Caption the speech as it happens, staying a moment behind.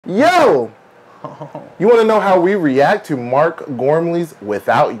Yo! You want to know how we react to Mark Gormley's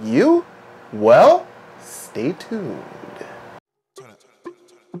Without You? Well, stay tuned.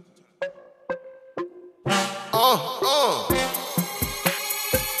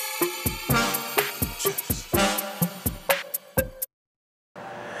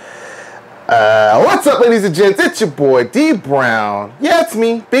 What's up, ladies and gents? It's your boy D Brown. Yeah, it's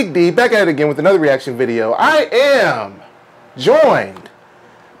me, Big D, back at it again with another reaction video. I am joined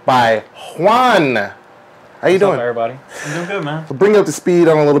by Juan. How you doing? What's up, everybody? I'm doing good, man. So bring you up to speed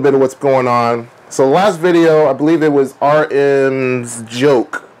on a little bit of what's going on. So last video, I believe it was RM's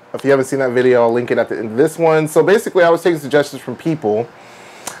joke. If you haven't seen that video, I'll link it at the end of this one. So basically, I was taking suggestions from people,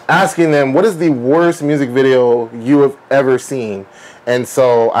 asking them, what is the worst music video you have ever seen? And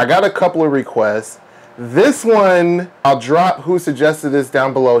so I got a couple of requests. This one, I'll drop who suggested this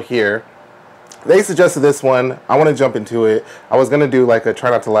down below here. They suggested this one. I want to jump into it. I was going to do like a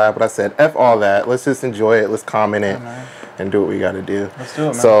try not to laugh, but I said, F all that. Let's just enjoy it. Let's comment it and do what we got to do. Let's do it,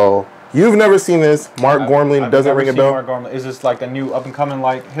 man. So you've never seen this. Mark Gormley doesn't ring a bell? Mark Gormley. Is this like the new up and coming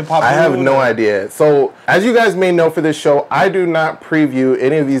like hip hop? I have no idea. So as you guys may know for this show, I do not preview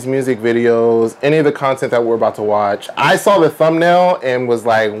any of these music videos, any of the content that we're about to watch. I saw the thumbnail and was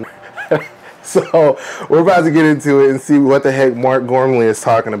like, so we're about to get into it and see what the heck Mark Gormley is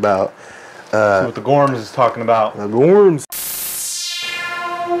talking about. See what the Gorms is talking about. The Gorms.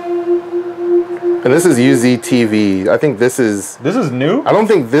 And this is UZTV. I think this is new? I don't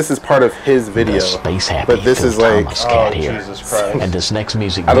think this is part of his video. But this is like, oh, Jesus Christ. And this next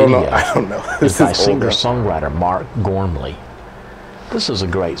music video I don't know. This is by singer-songwriter Mark Gormley. This is a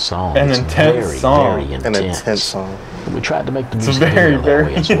great song. An intense song. Very intense. An intense song. We tried to make the music very, video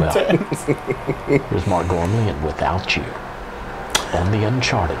very that way as well. intense. Here's Mark Gormley and Without You on the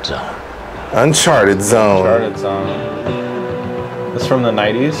Uncharted Zone. Uncharted Zone. Uncharted Zone. This is from the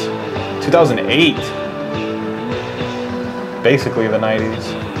 90s. 2008. Basically the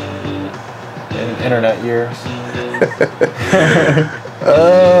 90s. In internet years.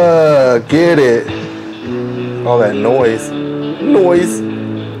 Get it. All that noise.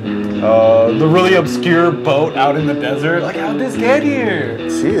 The really obscure boat out in the desert. Like, how'd this get here?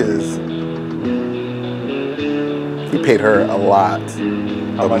 She is. He paid her a lot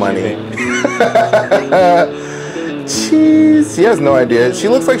of money. Jeez, she has no idea. She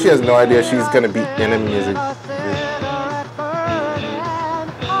looks like she has no idea she's gonna be in a music.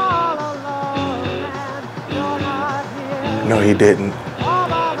 No, he didn't.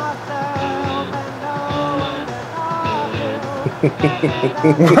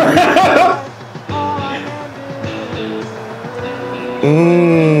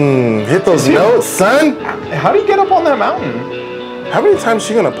 Hit those notes, son. How do you get up on that mountain? How many times is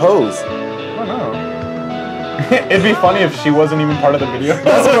she gonna pose? I don't know. It'd be funny if she wasn't even part of the video.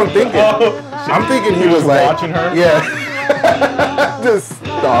 That's what I'm thinking. I'm thinking he was like watching her. Yeah, just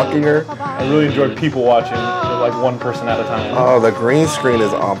stalking her. I really enjoy people watching, like one person at a time. Oh, the green screen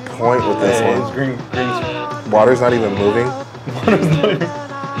is on point with this one. It's green screen. Water's not even moving. Water's not even.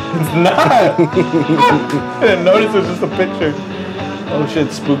 It's not. I didn't notice it was just a picture. Oh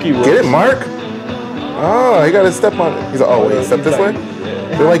shit, spooky whoops. Get it, Mark? Oh, he got to step on it. He's like, oh wait, step this way?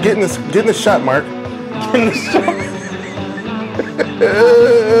 Yeah. They're like, get in the shot, Mark. Get in the shot.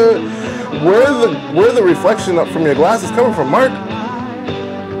 Where the reflection up from your glasses coming from, Mark?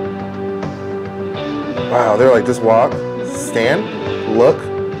 Wow, they're like, just walk, stand, look,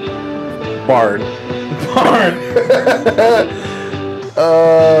 barn.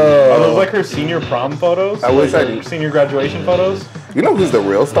 Are those like her senior prom photos? I wish I did. did. Senior graduation photos? You know who's the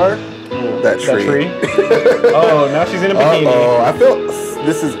real star? That tree. Oh, now she's in a bikini. Uh-oh, I feel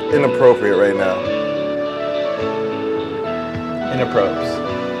this is inappropriate right now. Inappropriate.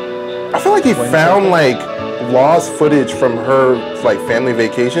 I feel like he found like lost footage from her like family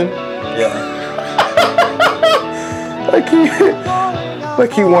vacation. Yeah.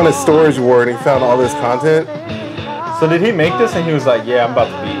 like he won a storage war and he found all this content. So did he make this and he was like, yeah, I'm about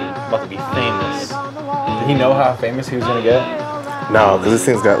to be famous. Did he know how famous he was gonna get? No, because this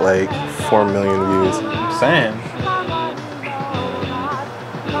thing's got like 4 million views. I'm saying.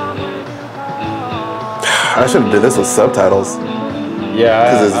 I should have did this with subtitles. Yeah,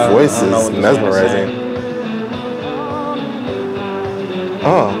 because his voice is mesmerizing.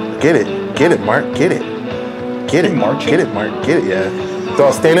 Oh, get it, Mark, get it, Mark, get it, Mark, get it, yeah. So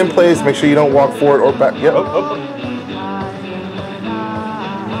I'll stand in place. Make sure you don't walk forward or back. Yep.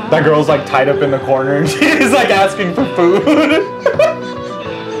 That girl's like tied up in the corner and she's like asking for food.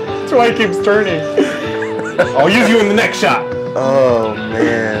 That's why he keeps turning. I'll use you in the next shot. Oh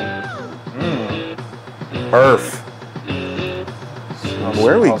man. Earth.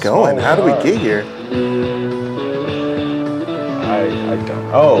 Where are we going? How do we get here? I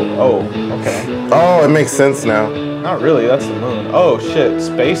don't. Oh, okay. Oh, it makes sense now. Not really. That's the moon. Oh shit!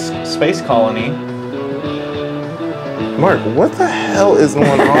 Space colony. Mark, what the hell is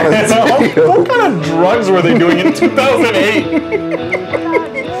going on in this video? What kind of drugs were they doing in 2008?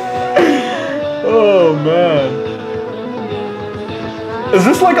 Oh man. Is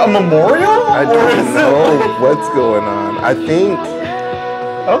this like a memorial? I don't know what's going on. I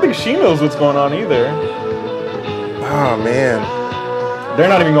don't think she knows what's going on either. Oh man. They're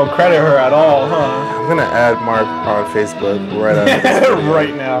not even gonna credit her at all, huh? I'm gonna add Mark on Facebook right after.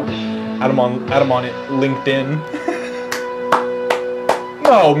 Right now. Add him on it. LinkedIn.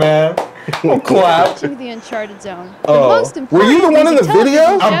 No, man. Don't clap. To the Uncharted Zone. Oh. Were you the one in the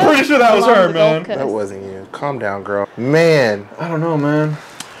video? I'm pretty sure that was her, man. That wasn't you. Calm down, girl. Man. I don't know, man.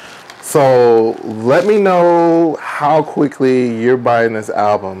 So let me know how quickly you're buying this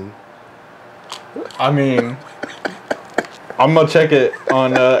album. I mean, I'm gonna check it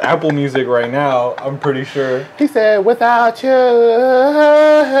on Apple Music right now. I'm pretty sure. He said, "Without you."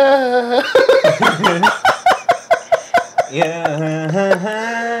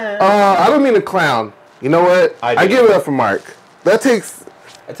 Yeah. I don't mean to clown. You know what? I give it up for Mark. It takes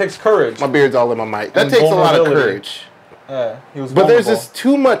courage. My beard's all in my mic. That takes a lot of courage. He was but there's just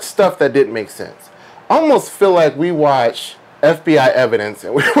too much stuff that didn't make sense. I almost feel like we watched FBI evidence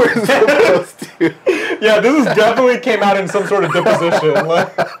and we were supposed to. Yeah, this is definitely came out in some sort of deposition.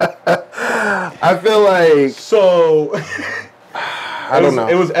 I feel like so. I don't know.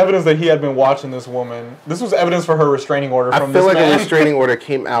 It was evidence that he had been watching this woman. This was evidence for her restraining order from this man. I feel like a restraining order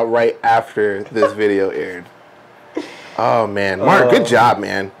came out right after this video aired. Oh man, Mark, good job,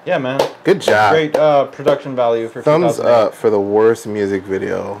 man. Yeah, man. Good job. Great production value for thumbs up for the worst music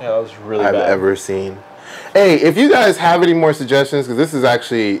video that was really I've ever seen. Hey, if you guys have any more suggestions, because this is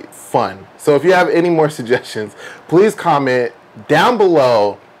actually fun. So if you have any more suggestions, please comment down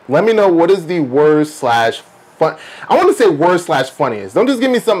below. Let me know what is the worst slash fun. I want to say worst slash funniest. Don't just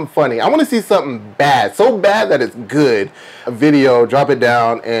give me something funny. I want to see something bad, so bad that it's good. A video, drop it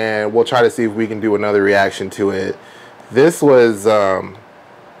down, and we'll try to see if we can do another reaction to it. This was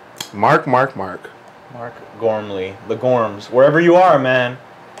Mark Gormley, the Gorms. Wherever you are, man,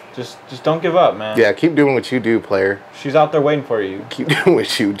 just don't give up, man. Yeah, keep doing what you do, player. She's out there waiting for you. Keep doing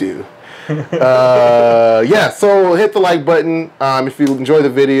what you do. Yeah, so hit the like button if you enjoy the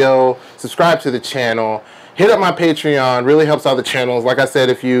video. Subscribe to the channel. Hit up my Patreon. Really helps out the channels. Like I said,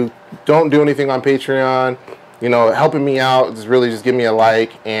 if you don't do anything on Patreon, you know, helping me out is really just give me a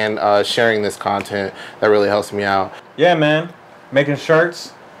like and sharing this content. That really helps me out. Yeah, man. Making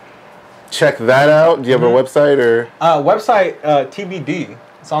shirts. Check that out. Do you have a website or? Website TBD.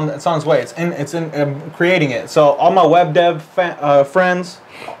 It's on its way. I'm creating it. So all my web dev friends,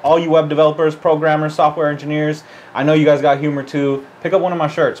 all you web developers, programmers, software engineers, I know you guys got humor too. Pick up one of my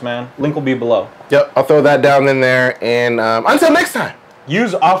shirts, man. Link will be below. Yep, I'll throw that down in there. And until next time.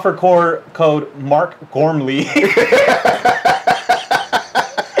 Use offer code Mark Gormley to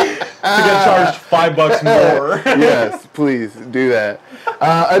get charged $5 more. Yes, please do that.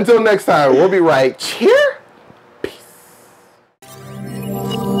 Until next time, we'll be right. Cheer.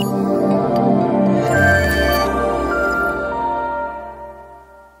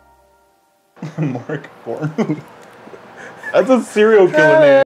 Mark Gormley. That's a serial killer name.